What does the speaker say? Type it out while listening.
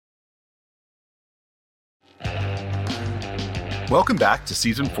Welcome back to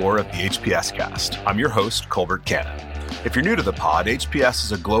Season 4 of the HPS Cast. I'm your host, Colbert Cannon. If you're new to the pod, HPS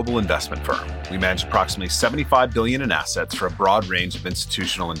is a global investment firm. We manage approximately $75 billion in assets for a broad range of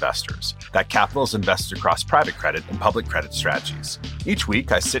institutional investors. That capital is invested across private credit and public credit strategies. Each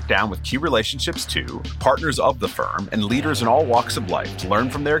week, I sit down with key relationships to, partners of the firm, and leaders in all walks of life to learn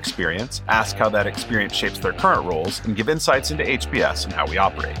from their experience, ask how that experience shapes their current roles, and give insights into HPS and how we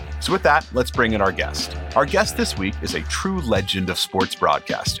operate. So with that, let's bring in our guest. Our guest this week is a true legend of sports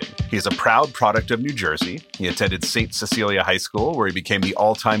broadcasting. He is a proud product of New Jersey. He attended St. Cecilia High School, where he became the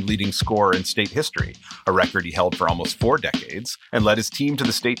all-time leading scorer in state history, a record he held for almost 4 decades, and led his team to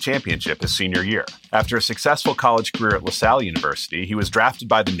the state championship his senior year. After a successful college career at LaSalle University, he was drafted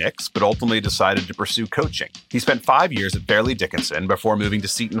by the Knicks, but ultimately decided to pursue coaching. He spent 5 years at Fairleigh Dickinson before moving to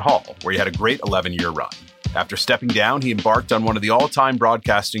Seton Hall, where he had a great 11-year run. After stepping down, he embarked on one of the all-time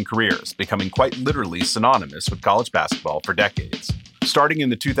broadcasting careers, becoming quite literally synonymous with college basketball for decades. Starting in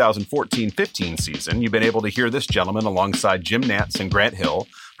the 2014-15 season, you've been able to hear this gentleman alongside Jim Nantz and Grant Hill,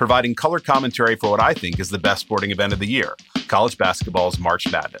 providing color commentary for what I think is the best sporting event of the year, college basketball's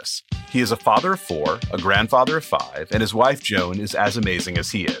March Madness. He is a father of 4, a grandfather of 5, and his wife Joan is as amazing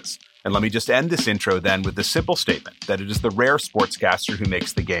as he is. And let me just end this intro then with the simple statement that it is the rare sportscaster who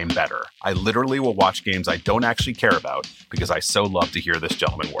makes the game better. I literally will watch games I don't actually care about because I so love to hear this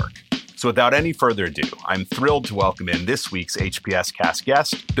gentleman work. So without any further ado, I'm thrilled to welcome in this week's HPS Cast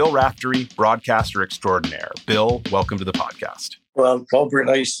guest, Bill Raftery, broadcaster extraordinaire. Bill, welcome to the podcast. Well, Colbert,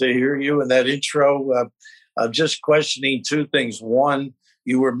 nice to hear you in that intro. I'm just questioning 2 things. One,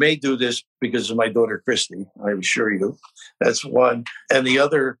 you were made do this because of my daughter, Christy. I assure you. That's one. And the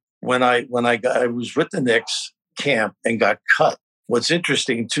other, when I was with the Knicks camp and got cut. What's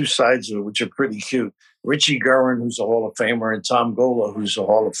interesting, 2 sides of it, which are pretty cute. Richie Guerin, who's a Hall of Famer, and Tom Gola, who's a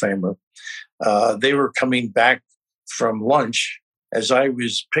Hall of Famer. They were coming back from lunch as I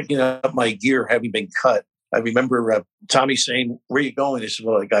was picking up my gear, having been cut. I remember Tommy saying, "Where are you going?" I said,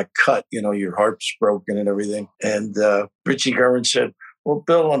 "Well, I got cut. You know, your heart's broken and everything." And Richie Guerin said, "Well,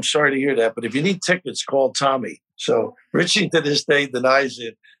 Bill, I'm sorry to hear that, but if you need tickets, call Tommy." So Richie to this day denies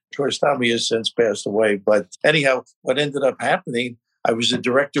it. Of course, Tommy has since passed away. But anyhow, what ended up happening, I was a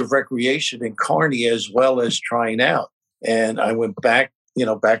director of recreation in Kearney as well as trying out. And I went back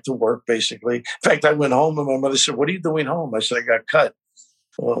to work, basically. In fact, I went home and my mother said, "What are you doing home?" I said, "I got cut."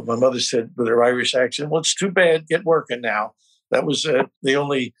 Well, my mother said with her Irish accent, "Well, it's too bad. Get working now." That was the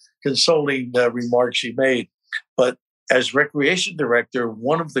only consoling remark she made. But as recreation director,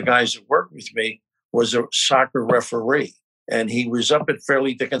 one of the guys that worked with me was a soccer referee. And he was up at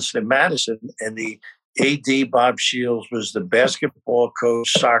Fairleigh Dickinson in Madison, and the AD, Bob Shields, was the basketball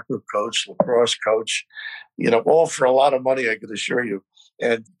coach, soccer coach, lacrosse coach, all for a lot of money, I can assure you.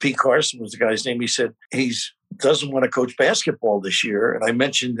 And Pete Carson was the guy's name. He said, he doesn't want to coach basketball this year. And I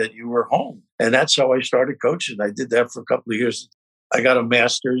mentioned that you were home. And that's how I started coaching. I did that for a couple of years. I got a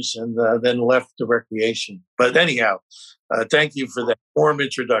master's and then left the recreation. But anyhow, thank you for that warm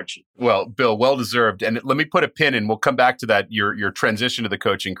introduction. Well, Bill, well-deserved. And let me put a pin in. We'll come back to that, your transition to the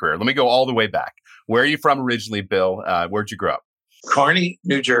coaching career. Let me go all the way back. Where are you from originally, Bill? Where'd you grow up? Kearney,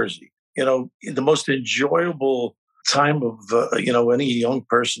 New Jersey. The most enjoyable time of, any young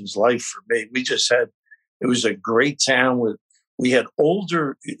person's life for me. It was a great town we had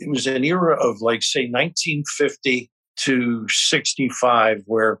it was an era of say 1950 to 65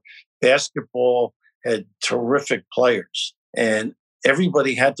 where basketball had terrific players and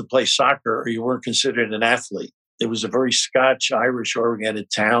everybody had to play soccer or you weren't considered an athlete. It was a very Scotch, Irish oriented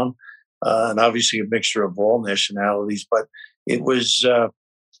town and obviously a mixture of all nationalities, but it was a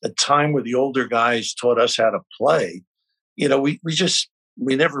time where the older guys taught us how to play.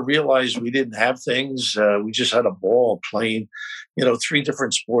 We never realized we didn't have things. We just had a ball playing, 3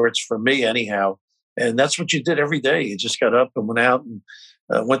 different sports for me anyhow. And that's what you did every day. You just got up and went out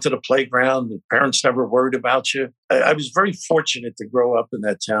and went to the playground. The parents never worried about you. I was very fortunate to grow up in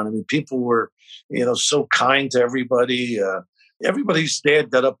that town. I mean, people were, so kind to everybody. Everybody's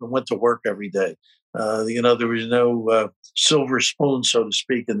dad got up and went to work every day. There was no silver spoon, so to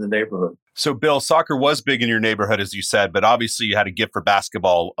speak, in the neighborhood. So, Bill, soccer was big in your neighborhood, as you said, but obviously you had a gift for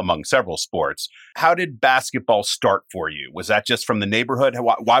basketball among several sports. How did basketball start for you? Was that just from the neighborhood?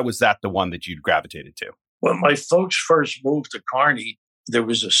 Why was that the one that you gravitated to? When my folks first moved to Kearney, there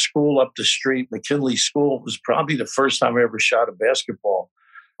was a school up the street, McKinley School. It was probably the first time I ever shot a basketball.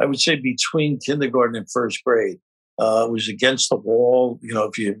 I would say between kindergarten and first grade. It was against the wall.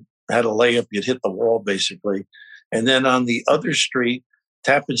 If you had a layup, you'd hit the wall, basically. And then on the other street,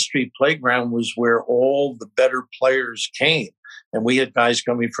 Tappan Street Playground was where all the better players came. And we had guys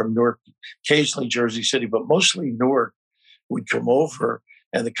coming from Newark, occasionally Jersey City, but mostly Newark, would come over.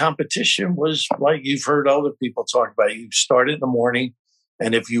 And the competition was like you've heard other people talk about. You started in the morning,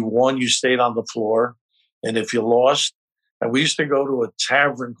 and if you won, you stayed on the floor. And if you lost, and we used to go to a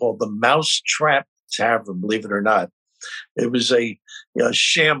tavern called the Mousetrap Tavern, believe it or not. It was a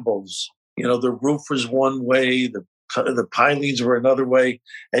shambles. The roof was one way, the pilings were another way,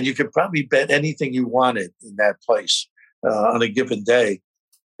 and you could probably bet anything you wanted in that place on a given day.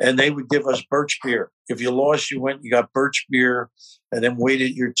 And they would give us birch beer. If you lost, you got birch beer, and then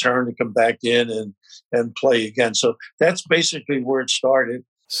waited your turn to come back in and play again. So that's basically where it started.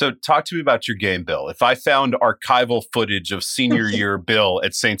 So talk to me about your game, Bill. If I found archival footage of senior year Bill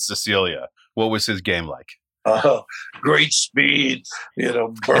at St. Cecilia, what was his game like? Great speed,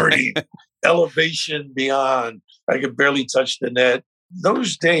 birdie, elevation beyond. I could barely touch the net.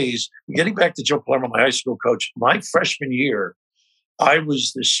 Those days, getting back to Joe Palermo, my high school coach, my freshman year, I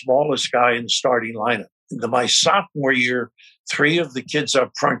was the smallest guy in the starting lineup. My sophomore year, 3 of the kids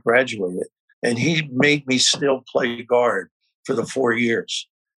up front graduated, and he made me still play guard for the 4 years.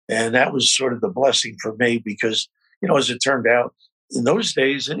 And that was sort of the blessing for me because, as it turned out, in those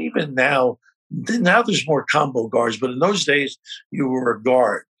days, and even now there's more combo guards, but in those days, you were a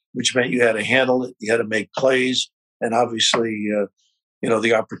guard, which meant you had to handle it, you had to make plays, and obviously,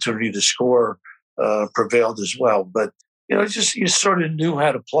 the opportunity to score prevailed as well. But you sort of knew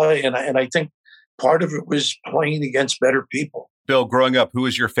how to play. And I think part of it was playing against better people. Bill, growing up, who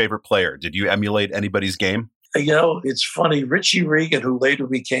was your favorite player? Did you emulate anybody's game? It's funny. Richie Regan, who later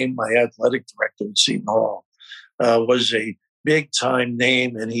became my athletic director at Seton Hall, was a big-time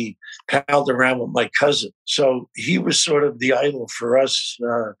name, and he palled around with my cousin. So he was sort of the idol for us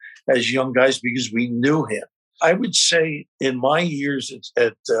as young guys because we knew him. I would say in my years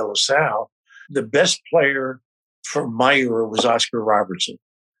at LaSalle, the best player for my era was Oscar Robertson.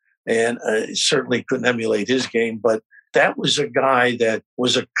 And certainly couldn't emulate his game, but that was a guy that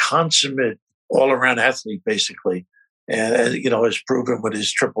was a consummate all-around athlete, basically. And, has proven with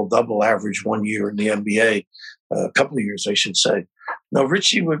his triple-double average 1 year in the NBA, a couple of years, I should say. Now,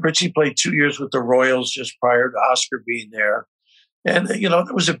 Richie played 2 years with the Royals just prior to Oscar being there. And,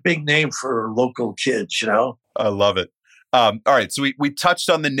 that was a big name for local kids, I love it. All right. So we touched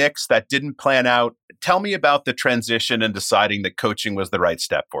on the Knicks. That didn't plan out. Tell me about the transition and deciding that coaching was the right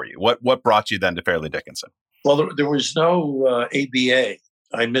step for you. What brought you then to Fairleigh Dickinson? Well, there was no ABA.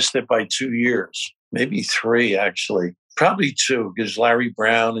 I missed it by 2 years, maybe 3, actually. Probably 2, because Larry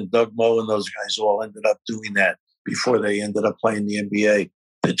Brown and Doug Moe and those guys all ended up doing that before they ended up playing the NBA.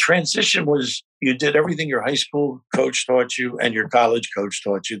 The transition was you did everything your high school coach taught you and your college coach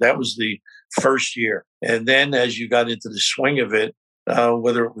taught you. That was the first year. And then as you got into the swing of it,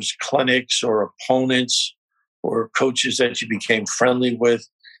 whether it was clinics or opponents or coaches that you became friendly with,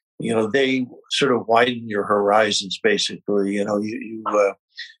 they sort of widened your horizons, basically.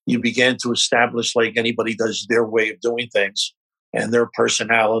 You began to establish, like anybody does, their way of doing things and their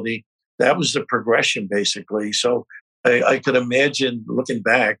personality. That was the progression, basically. So I could imagine looking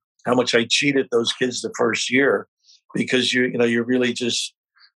back how much I cheated those kids the first year because you're really just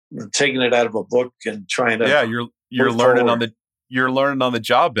taking it out of a book and trying to you're learning forward. You're learning on the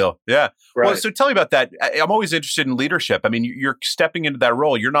job, Bill. Yeah. Right. Well, so tell me about that. I'm always interested in leadership. I mean, you're stepping into that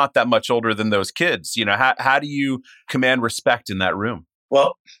role. You're not that much older than those kids. How do you command respect in that room?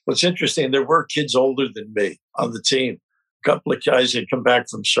 Well, what's interesting, there were kids older than me on the team. A couple of guys had come back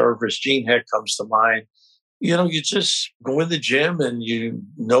from service. Gene Heck comes to mind. You just go in the gym and you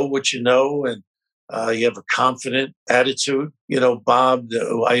know what you know, and you have a confident attitude. Bob,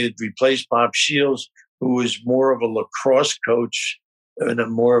 I had replaced Bob Shields, who was more of a lacrosse coach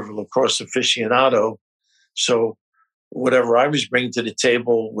and more of a lacrosse aficionado. So whatever I was bringing to the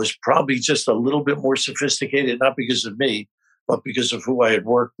table was probably just a little bit more sophisticated, not because of me, but because of who I had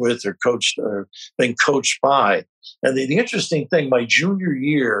worked with or coached or been coached by. And the interesting thing, my junior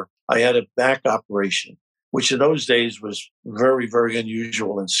year, I had a back operation, which in those days was very, very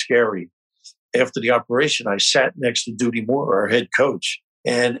unusual and scary. After the operation, I sat next to Duty Moore, our head coach.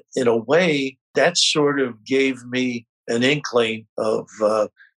 And in a way, that sort of gave me an inkling of,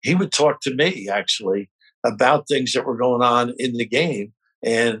 he would talk to me, actually, about things that were going on in the game.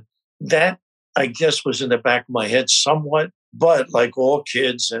 And that, I guess, was in the back of my head somewhat. But like all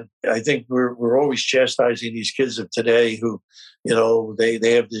kids, and I think we're always chastising these kids of today who,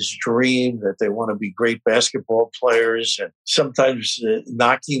 they have this dream that they want to be great basketball players, and sometimes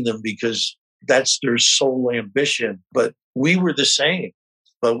knocking them because that's their sole ambition. But we were the same,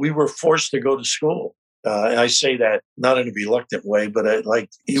 but we were forced to go to school. And I say that not in a reluctant way, but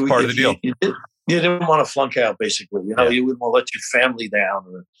it's part of the deal. You didn't want to flunk out, basically. You wouldn't want to let your family down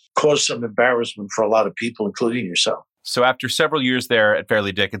or cause some embarrassment for a lot of people, including yourself. So after several years there at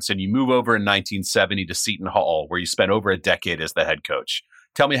Fairleigh Dickinson, you move over in 1970 to Seton Hall, where you spent over a decade as the head coach.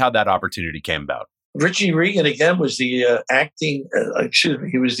 Tell me how that opportunity came about. Richie Regan, again, was the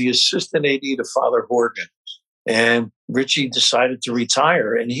he was the assistant AD to Father Horgan. And Richie decided to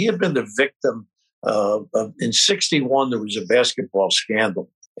retire. And he had been the victim in 61, there was a basketball scandal.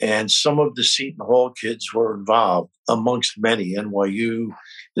 And some of the Seton Hall kids were involved, amongst many. NYU,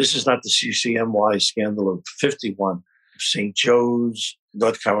 this is not the CCNY scandal of 51, St. Joe's,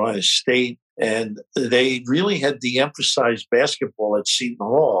 North Carolina State. And they really had de-emphasized basketball at Seton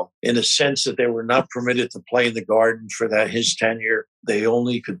Hall in a sense that they were not permitted to play in the Garden for his tenure. They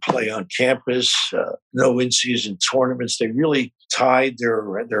only could play on campus, no in-season tournaments. They really tied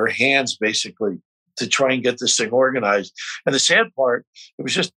their hands, basically, to try and get this thing organized. And the sad part, it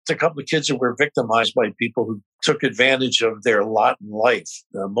was just a couple of kids that were victimized by people who took advantage of their lot in life.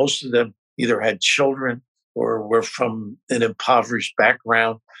 Most of them either had children or were from an impoverished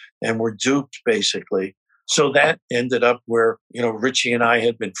background and were duped, basically. So that ended up where, Richie and I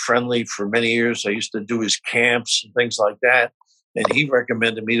had been friendly for many years. I used to do his camps and things like that. And he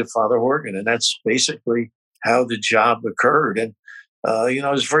recommended me to Father Horgan. And that's basically how the job occurred. And, I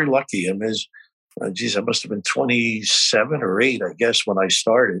was very lucky. I mean, I must have been 27 or 8, I guess, when I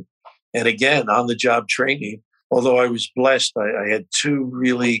started. And again, on the job training, although I was blessed, I had 2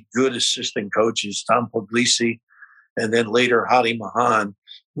 really good assistant coaches, Tom Puglisi, and then later Hadi Mahan,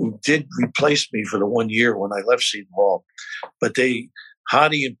 who did replace me for the 1 year when I left Seton Hall. But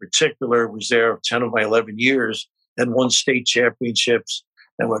Hadi in particular was there 10 of my 11 years and won state championships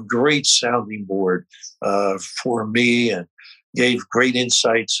and a great sounding board for me and gave great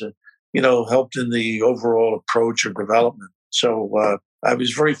insights and, helped in the overall approach or development. So I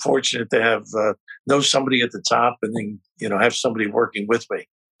was very fortunate to have know somebody at the top and then, have somebody working with me.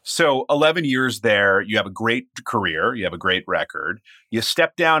 So 11 years there, you have a great career, you have a great record. You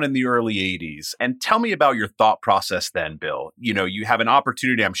stepped down in the early 80s. And tell me about your thought process then, Bill. You have an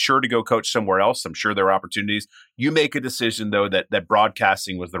opportunity, I'm sure, to go coach somewhere else. I'm sure there are opportunities. You make a decision, though, that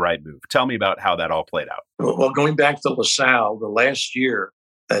broadcasting was the right move. Tell me about how that all played out. Well, going back to LaSalle, the last year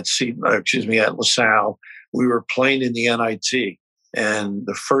at LaSalle, we were playing in the NIT. And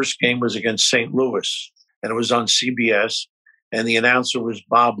the first game was against St. Louis, and it was on CBS. And the announcer was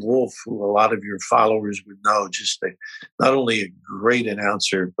Bob Wolf, who a lot of your followers would know, not only a great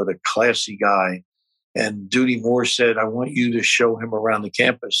announcer, but a classy guy. And Duty Moore said, I want you to show him around the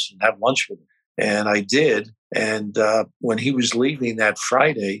campus and have lunch with him. And I did. And when he was leaving that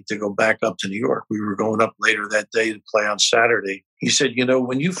Friday to go back up to New York, we were going up later that day to play on Saturday. He said,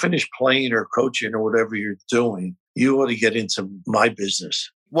 when you finish playing or coaching or whatever you're doing, you ought to get into my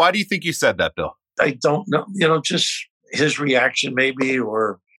business. Why do you think you said that, Bill? I don't know. Just his reaction maybe,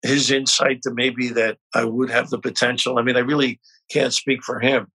 or his insight to maybe that I would have the potential. I mean, I really can't speak for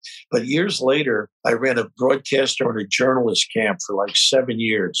him. But years later, I ran a broadcaster and a journalist camp for like 7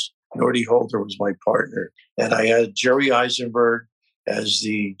 years. Nordy Holder was my partner. And I had Jerry Eisenberg as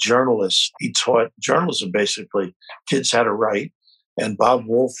the journalist. He taught journalism, basically, kids how to write. And Bob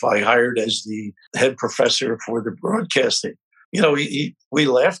Wolf, I hired as the head professor for the broadcasting. We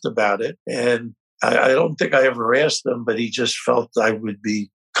laughed about it. And I don't think I ever asked him, but he just felt I would be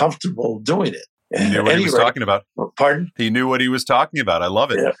comfortable doing it. He knew what he was talking about. Pardon? He knew what he was talking about. I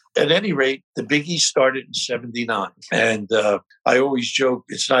love it. Yeah. At any rate, the Big East started in 79. And I always joke,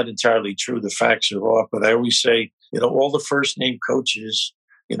 it's not entirely true. The facts are off, but I always say, all the first name coaches,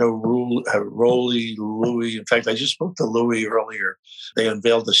 Roley, Louis. In fact, I just spoke to Louis earlier. They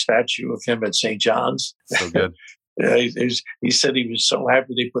unveiled a statue of him at St. John's. So good. Yeah, he said he was so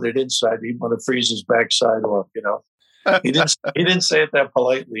happy they put it inside. He'd want to freeze his backside off, He didn't say it that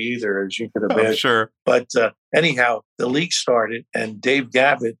politely either, as you can imagine. Oh, sure. But anyhow, the league started, and Dave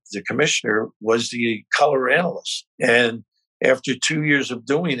Gavitt, the commissioner, was the color analyst. And after 2 years of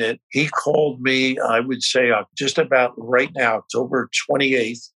doing it, he called me, I would say just about right now, October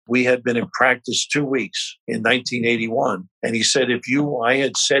 28th. We had been in practice 2 weeks in 1981. And he said, I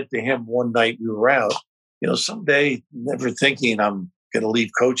had said to him one night we were out, someday, never thinking I'm going to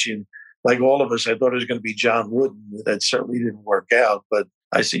leave coaching. Like all of us, I thought it was going to be John Wooden. That certainly didn't work out. But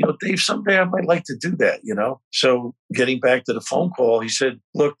I said, Dave, someday I might like to do that, So getting back to the phone call, he said,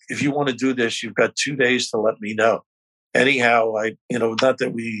 look, if you want to do this, you've got 2 days to let me know. Anyhow, not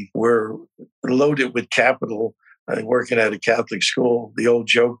that we were loaded with capital, working at a Catholic school, the old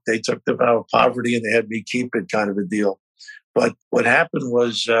joke, they took the vow of poverty and they had me keep it kind of a deal. But what happened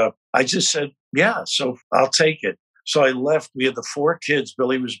was I just said, yeah, so I'll take it. So I left. We had the 4 kids.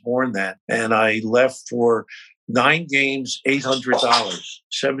 Billy was born then. And I left for 9 games, $800,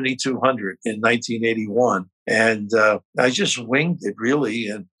 7,200 in 1981. And I just winged it, really.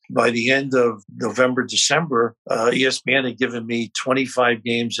 And by the end of November, December, ESPN had given me 25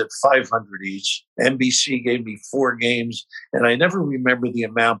 games at 500 each. NBC gave me 4 games, and I never remember the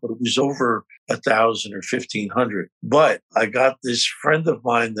amount, but it was over 1,000 or 1,500. But I got this friend of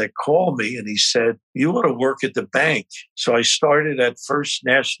mine that called me, and he said, "You want to work at the bank." So I started at First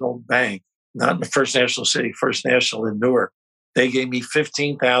National Bank, not in the First National City, First National in Newark. They gave me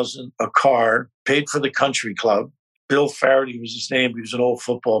 $15,000, a car, paid for the country club. Bill Faraday was his name. He was an old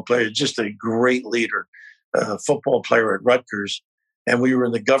football player, just a great leader, football player at Rutgers. And we were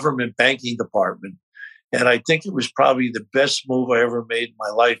in the government banking department. And I think it was probably the best move I ever made in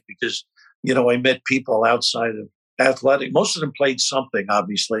my life because, I met people outside of athletic. Most of them played something,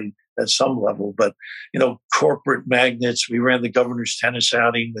 obviously, at some level. But, corporate magnates, we ran the governor's tennis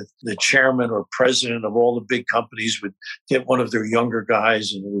outing. The chairman or president of all the big companies would get one of their younger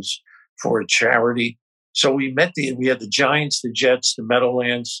guys, and it was for a charity. So we had the Giants, the Jets, the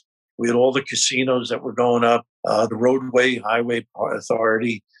Meadowlands. We had all the casinos that were going up, the Roadway Highway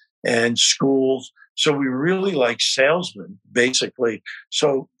Authority, and schools. So we were really like salesmen, basically.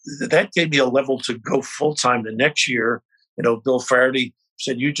 So that gave me a level to go full time the next year. Bill Faraday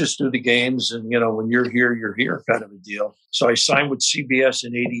said, "You just do the games, and when you're here," kind of a deal. So I signed with CBS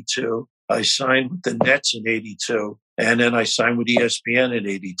in '82. I signed with the Nets in '82, and then I signed with ESPN in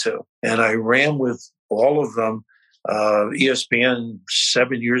 '82. And I ran with all of them. ESPN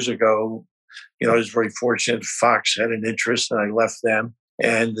 7 years ago, I was very fortunate. Fox had an interest, and I left them.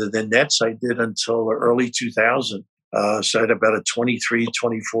 And the Nets I did until early 2000. So I had about a 23,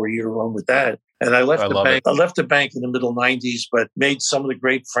 24-year run with that. And I left the bank. I left the bank in the middle '90s, but made some of the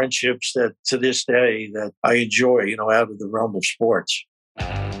great friendships that to this day that I enjoy, out of the realm of sports.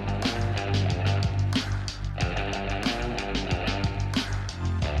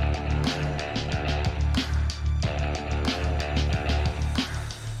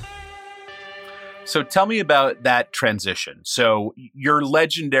 So tell me about that transition. So you're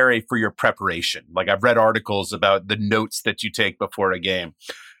legendary for your preparation. Like I've read articles about the notes that you take before a game.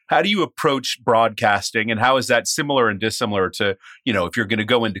 How do you approach broadcasting, and how is that similar and dissimilar to, if you're going to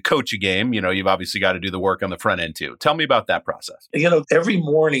go in to coach a game, you've obviously got to do the work on the front end too. Tell me about that process. Every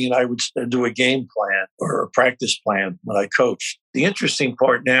morning I would do a game plan or a practice plan when I coached. The interesting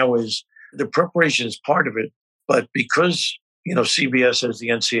part now is the preparation is part of it, but because CBS has the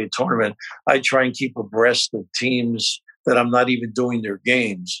NCAA tournament, I try and keep abreast of teams that I'm not even doing their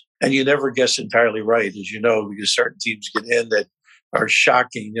games. And you never guess entirely right, as you know, because certain teams get in that are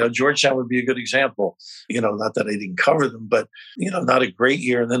shocking. Georgetown would be a good example. Not that I didn't cover them, but, not a great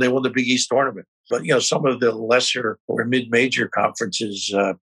year. And then they won the Big East tournament. But, some of the lesser or mid-major conferences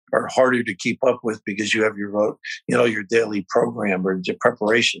are harder to keep up with because you have your daily program or your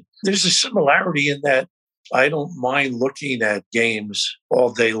preparation. There's a similarity in that I don't mind looking at games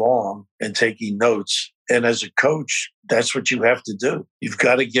all day long and taking notes. And as a coach, that's what you have to do. You've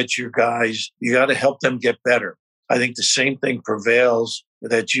got to get your guys, you got to help them get better. I think the same thing prevails,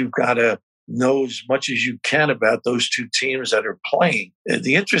 that you've got to know as much as you can about those two teams that are playing. And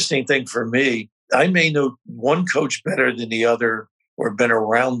the interesting thing for me, I may know one coach better than the other or been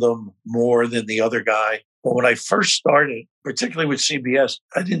around them more than the other guy. But when I first started, particularly with CBS,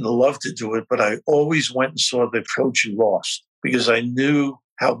 I didn't love to do it, but I always went and saw the coach who lost because I knew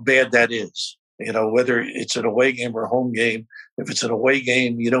how bad that is. Whether it's an away game or a home game, if it's an away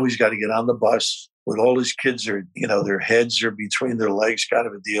game, he's got to get on the bus with all his kids are, their heads are between their legs, kind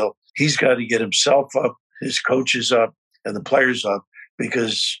of a deal. He's got to get himself up, his coaches up, and the players up,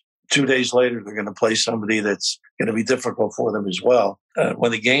 because 2 days later, they're going to play somebody that's going to be difficult for them as well. When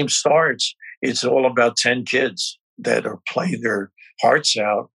the game starts, it's all about 10 kids that are playing their hearts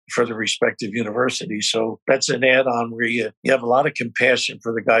out for the respective universities. So that's an add-on where you have a lot of compassion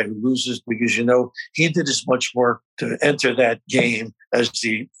for the guy who loses because, he did as much work to enter that game as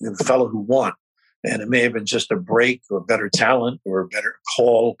the fellow who won. And it may have been just a break or better talent or a better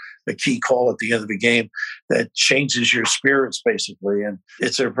call, a key call at the end of the game that changes your spirits, basically. And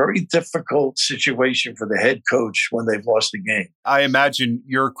it's a very difficult situation for the head coach when they've lost the game. I imagine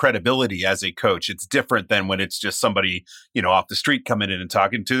your credibility as a coach, it's different than when it's just somebody, off the street coming in and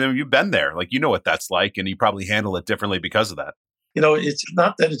talking to them. You've been there. Like, what that's like, and you probably handle it differently because of that. It's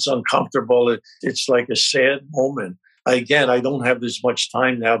not that it's uncomfortable. It's like a sad moment. Again, I don't have this much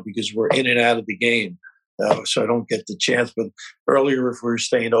time now because we're in and out of the game, so I don't get the chance. But earlier, if we were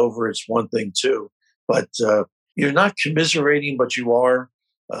staying over, it's one thing too. But you're not commiserating, but you are.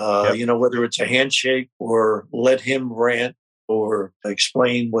 Yep. Whether it's a handshake or let him rant or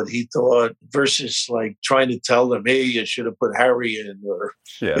explain what he thought versus like trying to tell them, hey, you should have put Harry in, or,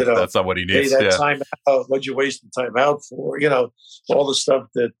 that's not what he needs. Hey, that timeout, what'd you waste the timeout for? All the stuff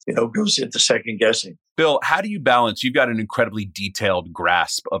that, goes into second guessing. Bill, how do you balance? You've got an incredibly detailed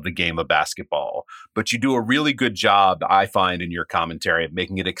grasp of the game of basketball, but you do a really good job, I find, in your commentary of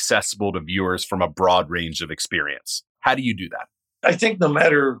making it accessible to viewers from a broad range of experience. How do you do that? I think no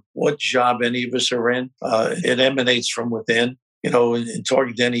matter what job any of us are in, it emanates from within. In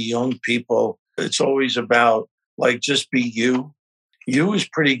talking to any young people, it's always about just be you. You is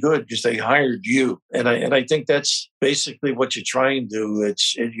pretty good because they hired you, and I think that's basically what you try and do.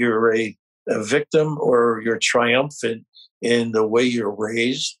 You're a victim or you're triumphant in the way you're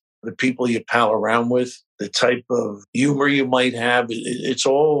raised, the people you pal around with, the type of humor you might have. It's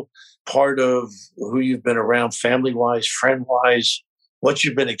all part of who you've been around, family-wise, friend-wise, what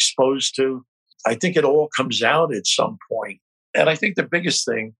you've been exposed to. I think it all comes out at some point. And I think the biggest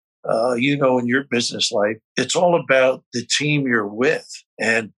thing, in your business life, it's all about the team you're with.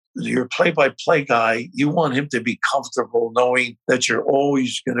 And your play-by-play guy, you want him to be comfortable knowing that you're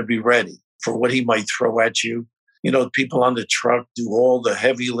always going to be ready for what he might throw at you. People on the truck do all the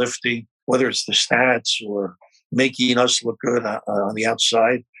heavy lifting, whether it's the stats or making us look good on the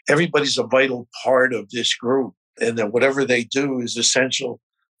outside. Everybody's a vital part of this group, and that whatever they do is essential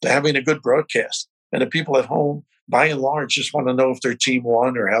to having a good broadcast. And the people at home, by and large, just want to know if their team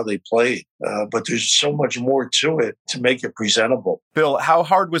won or how they played. But there's so much more to it to make it presentable. Bill, how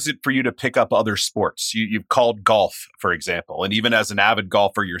hard was it for you to pick up other sports? You've called golf, for example, and even as an avid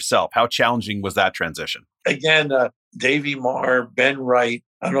golfer yourself, how challenging was that transition? Again, Davey Marr, Ben Wright,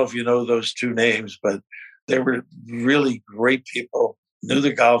 I don't know if you know those two names, but they were really great people, knew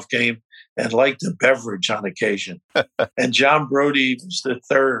the golf game, and liked a beverage on occasion. And John Brody was the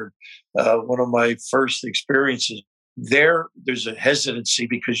third, one of my first experiences. There's a hesitancy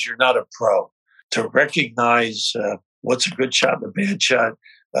because you're not a pro. To recognize what's a good shot and a bad shot,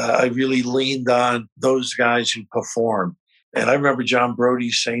 I really leaned on those guys who perform. And I remember John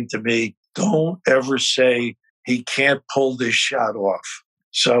Brody saying to me, don't ever say he can't pull this shot off.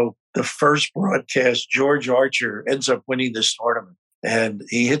 So the first broadcast, George Archer ends up winning this tournament. And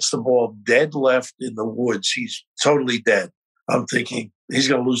he hits the ball dead left in the woods. He's totally dead. I'm thinking he's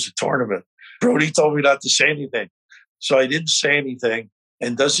going to lose the tournament. Brody told me not to say anything. So I didn't say anything.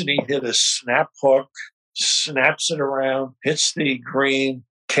 And doesn't he hit a snap hook, snaps it around, hits the green,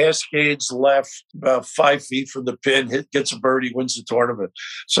 cascades left about 5 feet from the pin, gets a birdie, wins the tournament.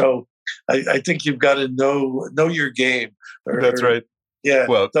 So I think you've got to know your game. That's right. Yeah.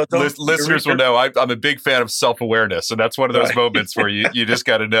 Well, listeners will know I'm a big fan of self-awareness, and that's one of those moments where you just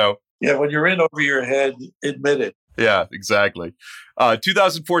got to know. Yeah, when you're in over your head, admit it. Yeah, exactly.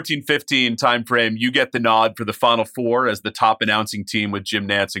 2014-15 timeframe, you get the nod for the Final Four as the top announcing team with Jim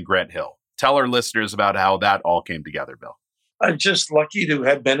Nantz and Grant Hill. Tell our listeners about how that all came together, Bill. I'm just lucky to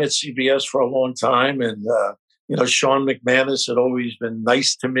have been at CBS for a long time, and Sean McManus had always been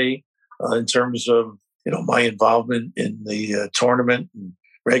nice to me in terms of my involvement in the tournament and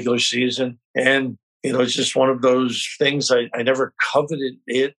regular season. And, it's just one of those things I never coveted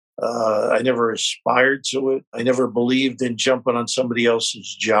it. I never aspired to it. I never believed in jumping on somebody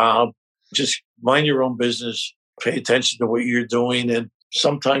else's job. Just mind your own business, pay attention to what you're doing. And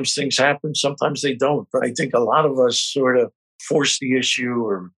sometimes things happen, sometimes they don't. But I think a lot of us sort of force the issue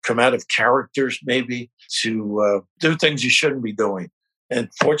or come out of characters maybe to do things you shouldn't be doing. And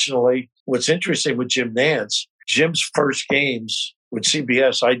fortunately, what's interesting with Jim Nantz, Jim's first games with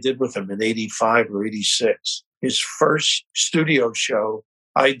CBS, I did with him in 85 or 86. His first studio show,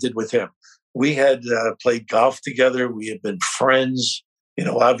 I did with him. We had played golf together. We had been friends.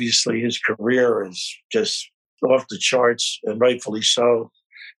 Obviously his career is just off the charts, and rightfully so,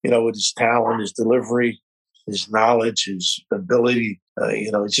 with his talent, his delivery, his knowledge, his ability.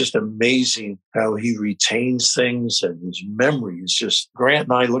 It's just amazing how he retains things, and his memory is just. Grant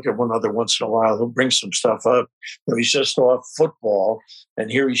and I look at one another once in a while. He'll bring some stuff up. He's just off football, and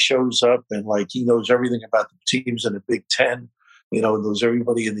here he shows up and he knows everything about the teams in the Big Ten. Knows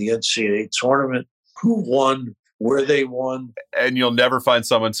everybody in the NCAA tournament, who won, where they won. And you'll never find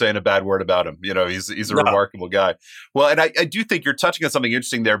someone saying a bad word about him. He's a remarkable guy. Well, and I do think you're touching on something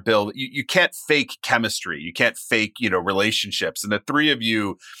interesting there, Bill. You can't fake chemistry. You can't fake, relationships. And the three of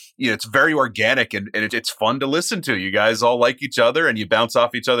you, it's very organic and it's fun to listen to. You guys all like each other and you bounce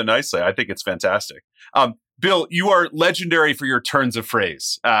off each other nicely. I think it's fantastic. Bill, you are legendary for your turns of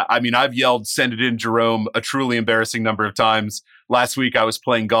phrase. I've yelled, "Send it in, Jerome," a truly embarrassing number of times. Last week, I was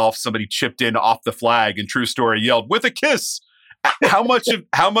playing golf. Somebody chipped in off the flag, and true story, yelled, "With a kiss." How much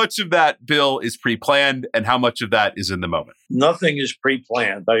of that, Bill, is pre-planned, and how much of that is in the moment? Nothing is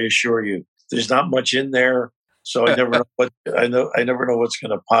pre-planned, I assure you. There's not much in there, so I never know I never know what's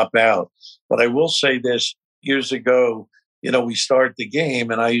going to pop out. But I will say this: years ago, we start the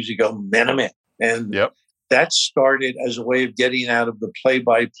game, and I usually go minute, and Yep. that started as a way of getting out of the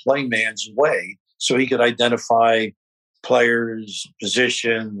play-by-play man's way, so he could identify players,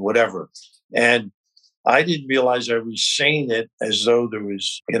 position, whatever. And I didn't realize I was saying it as though there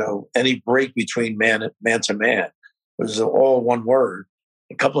was, any break between man to man. It was all one word.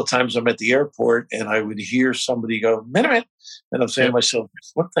 A couple of times I'm at the airport and I would hear somebody go, minute. And I'm saying to myself,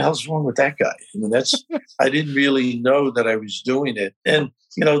 what the hell's wrong with that guy? I mean, I didn't really know that I was doing it. And,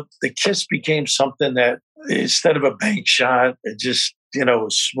 the kiss became something that instead of a bank shot, it just, a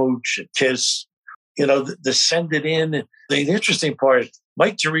smooch, a kiss, the send it in. The interesting part,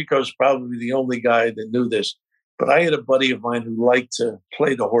 Mike Tirico is probably the only guy that knew this, but I had a buddy of mine who liked to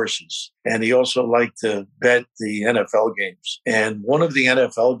play the horses, and he also liked to bet the NFL games. And one of the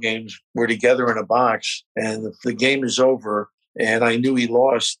NFL games, we're together in a box, and the game is over, and I knew he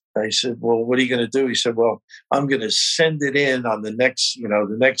lost. I said, well, what are you going to do? He said, well, I'm going to send it in on the next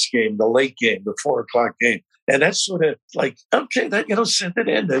game, the late game, the 4:00 game. And that's sort of like, okay, that, send it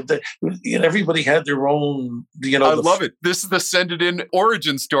in. Everybody had their own, I love it. This is the send it in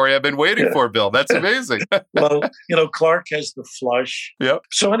origin story I've been waiting for, Bill. That's amazing. Well, Clark has the flush. Yep.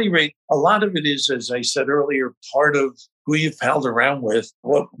 So at any rate, a lot of it is, as I said earlier, part of who you've held around with,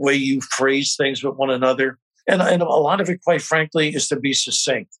 what way you phrase things with one another. And a lot of it, quite frankly, is to be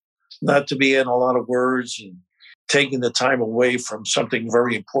succinct, not to be in a lot of words and taking the time away from something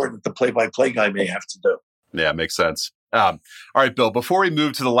very important the play-by-play guy may have to do. Yeah, makes sense. All right, Bill, before we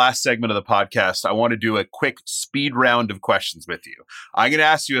move to the last segment of the podcast, I want to do a quick speed round of questions with you. I'm going to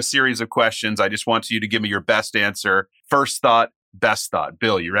ask you a series of questions. I just want you to give me your best answer. First thought, best thought.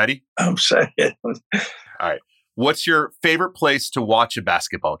 Bill, you ready? I'm saying. All right. What's your favorite place to watch a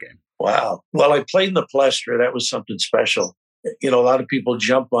basketball game? Wow. Well, I played in the Palestra. That was something special. A lot of people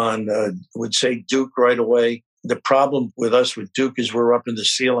jump on, would say Duke right away. The problem with us with Duke is we're up in the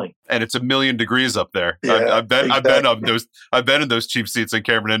ceiling, and it's 1,000,000 degrees up there. Yeah, I've been in those cheap seats in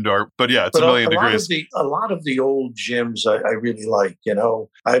Cameron Indoor, but yeah, it's 1,000,000 degrees. A lot of the old gyms I really like.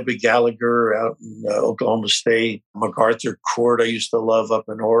 Iba Gallagher out in Oklahoma State, MacArthur Court I used to love up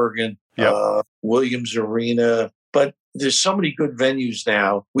in Oregon, Williams Arena. But there's so many good venues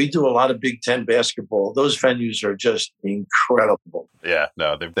now. We do a lot of Big Ten basketball. Those venues are just incredible. Yeah,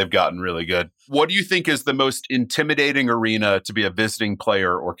 no, they've gotten really good. What do you think is the most intimidating arena to be a visiting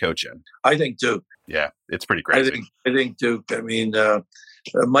player or coach in? I think Duke. Yeah, it's pretty crazy. I think Duke. I mean,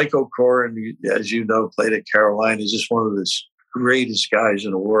 Mike O'Koren, as you know, played at Carolina. He's just one of the greatest guys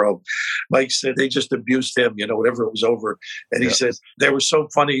in the world. Mike said they just abused him, whenever it was over. And he said, they were so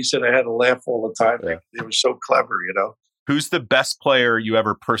funny. He said, I had to laugh all the time. Yeah. They were so clever, Who's the best player you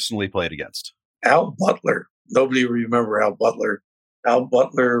ever personally played against? Al Butler. Nobody will remember Al Butler. Al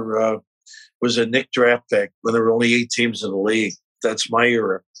Butler was a Knick draft pick when there were only 8 teams in the league. That's my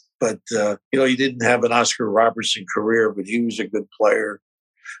era. But, he didn't have an Oscar Robertson career, but he was a good player.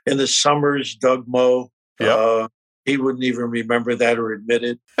 In the summers, Doug Moe. Yep. He wouldn't even remember that or admit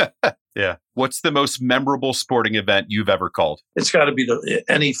it. Yeah. What's the most memorable sporting event you've ever called? It's got to be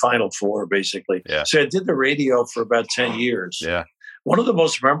any Final Four, basically. Yeah. So I did the radio for about 10 years. Yeah. One of the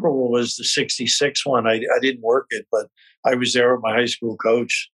most memorable was the 66 one. I didn't work it, but I was there with my high school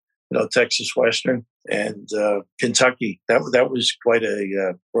coach, Texas Western and Kentucky. That was quite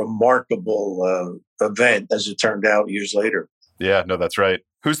a remarkable event, as it turned out years later. Yeah, no, that's right.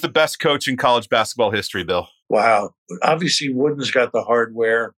 Who's the best coach in college basketball history, Bill? Wow. Obviously, Wooden's got the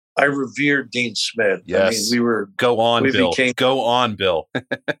hardware. I revered Dean Smith. Yes. I mean, Go on, Bill.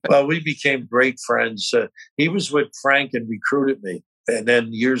 Well, we became great friends. He was with Frank and recruited me. And then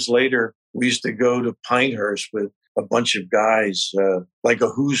years later, we used to go to Pinehurst with a bunch of guys, like a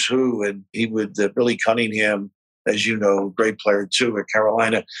who's who. And he would, Billy Cunningham, as you know, great player too at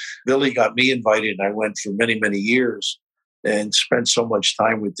Carolina. Billy got me invited, and I went for many, many years and spent so much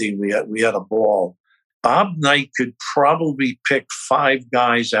time with Dean. We had a ball. Bob Knight could probably pick 5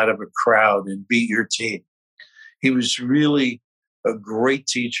 guys out of a crowd and beat your team. He was really a great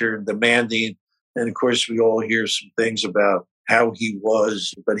teacher, demanding. And of course, we all hear some things about how he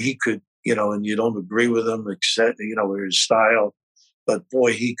was, but he could, and you don't agree with him, except, with his style. But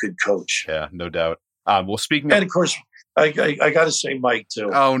boy, he could coach. Yeah, no doubt. Well, speaking and of course, I got to say Mike too.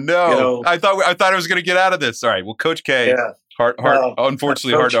 Oh no! I thought I was going to get out of this. All right. Well, Coach K. Yeah.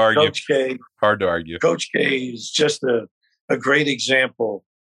 Unfortunately, hard to argue. Coach K. Hard to argue. Coach K is just a great example.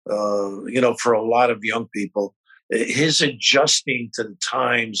 For a lot of young people. his adjusting to the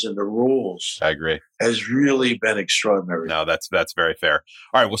times and the rules, I agree, has really been extraordinary. No, that's very fair.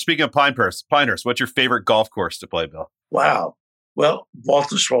 All right. Well, speaking of Pinehurst, what's your favorite golf course to play, Bill? Wow. Well,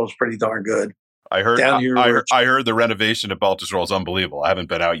 Baltusrol is pretty darn good. I heard the renovation at Baltusrol is unbelievable. I haven't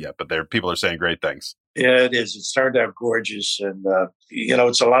been out yet, but people are saying great things. Yeah, it is. It's turned out gorgeous, and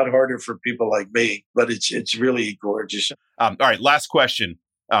it's a lot harder for people like me, but it's really gorgeous. All right, last question.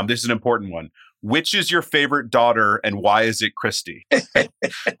 This is an important one. Which is your favorite daughter, and why is it Christy?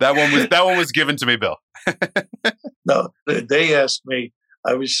 That one was given to me, Bill. No, they asked me.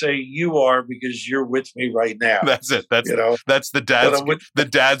 I would say you are because you're with me right now. That's it. That's the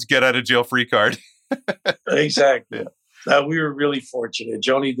dad's get out of jail free card. Exactly. Yeah. We were really fortunate.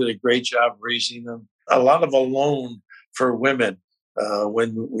 Joni did a great job raising them. A lot of alone for women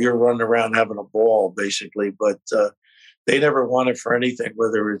when we were running around having a ball, basically. But they never wanted for anything,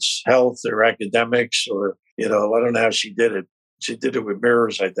 whether it's health or academics or, I don't know how she did it. She did it with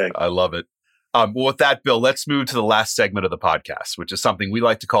mirrors, I think. I love it. Well, with that, Bill, let's move to the last segment of the podcast, which is something we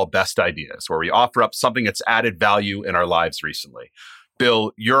like to call Best Ideas, where we offer up something that's added value in our lives recently.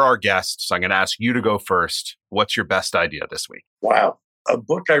 Bill, you're our guest, so I'm going to ask you to go first. What's your best idea this week? Wow. A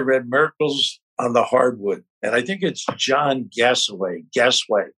book I read, Miracles on the Hardwood, and I think it's John Gasaway.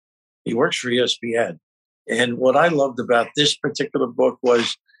 He works for ESPN. And what I loved about this particular book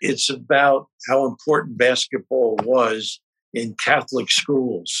was it's about how important basketball was in Catholic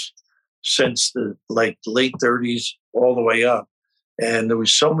schools since the late 30s all the way up. And there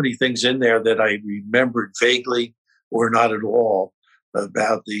was so many things in there that I remembered vaguely or not at all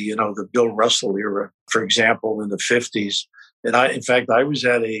about the Bill Russell era, for example, in the 50s. And I was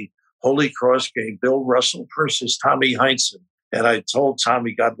at a Holy Cross game, Bill Russell versus Tommy Heinsohn. And I told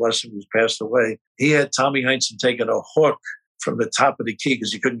Tommy, God bless him, who's passed away, he had Tommy Heinsohn taking a hook from the top of the key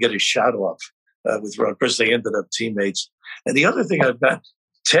because he couldn't get his shot off with Ron. Of course, they ended up teammates. And the other thing I've got,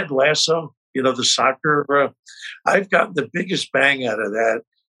 Ted Lasso, the soccer, I've gotten the biggest bang out of that.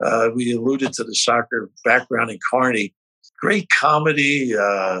 We alluded to the soccer background in Carney. Great comedy,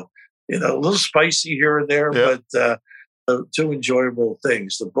 a little spicy here and there, but two enjoyable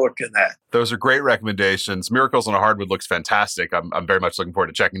things, the book and that. Those are great recommendations. Miracles on a Hardwood looks fantastic. I'm very much looking forward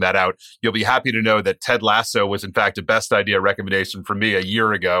to checking that out. You'll be happy to know that Ted Lasso was, in fact, a best idea recommendation for me a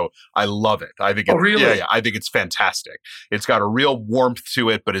year ago. I love it. I think really? Yeah, I think it's fantastic. It's got a real warmth to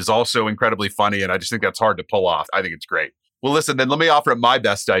it, but is also incredibly funny, and I just think that's hard to pull off. I think it's great. Well, listen, then let me offer up my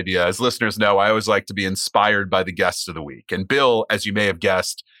best idea. As listeners know, I always like to be inspired by the guests of the week. And Bill, as you may have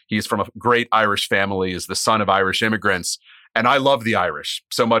guessed, he's from a great Irish family, is the son of Irish immigrants. And I love the Irish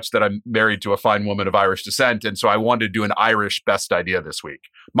so much that I'm married to a fine woman of Irish descent. And so I wanted to do an Irish best idea this week.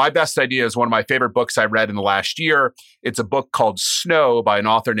 My best idea is one of my favorite books I read in the last year. It's a book called Snow by an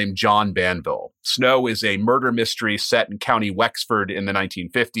author named John Banville. Snow is a murder mystery set in County Wexford in the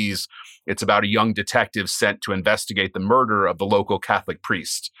 1950s. It's about a young detective sent to investigate the murder of the local Catholic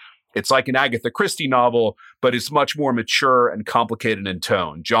priest. It's like an Agatha Christie novel, but it's much more mature and complicated in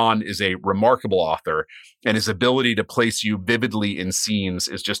tone. John is a remarkable author, and his ability to place you vividly in scenes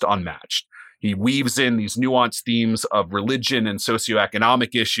is just unmatched. He weaves in these nuanced themes of religion and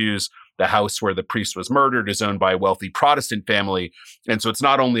socioeconomic issues. The house where the priest was murdered is owned by a wealthy Protestant family. And so it's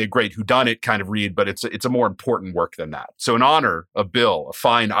not only a great whodunit kind of read, but it's a more important work than that. So in honor of Bill, a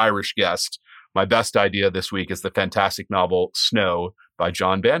fine Irish guest, my best idea this week is the fantastic novel Snow by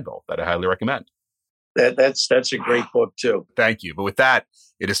John Banville that I highly recommend. That's a great book too. Thank you. But with that,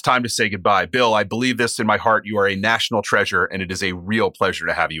 it is time to say goodbye. Bill, I believe this in my heart. You are a national treasure, and it is a real pleasure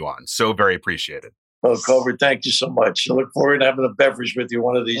to have you on. So very appreciated. Well, Colbert, thank you so much. I look forward to having a beverage with you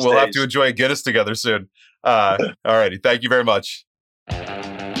one of these days. We'll have to enjoy a Guinness together soon. All righty. Thank you very much.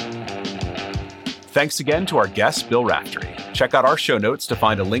 Thanks again to our guest, Bill Raftery. Check out our show notes to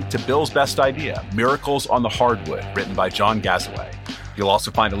find a link to Bill's best idea, Miracles on the Hardwood, written by John Gasaway. You'll also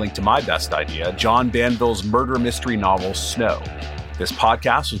find a link to my best idea, John Banville's murder mystery novel, Snow. This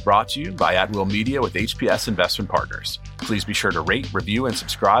podcast was brought to you by At Will Media with HPS Investment Partners. Please be sure to rate, review, and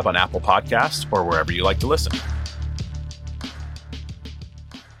subscribe on Apple Podcasts or wherever you like to listen.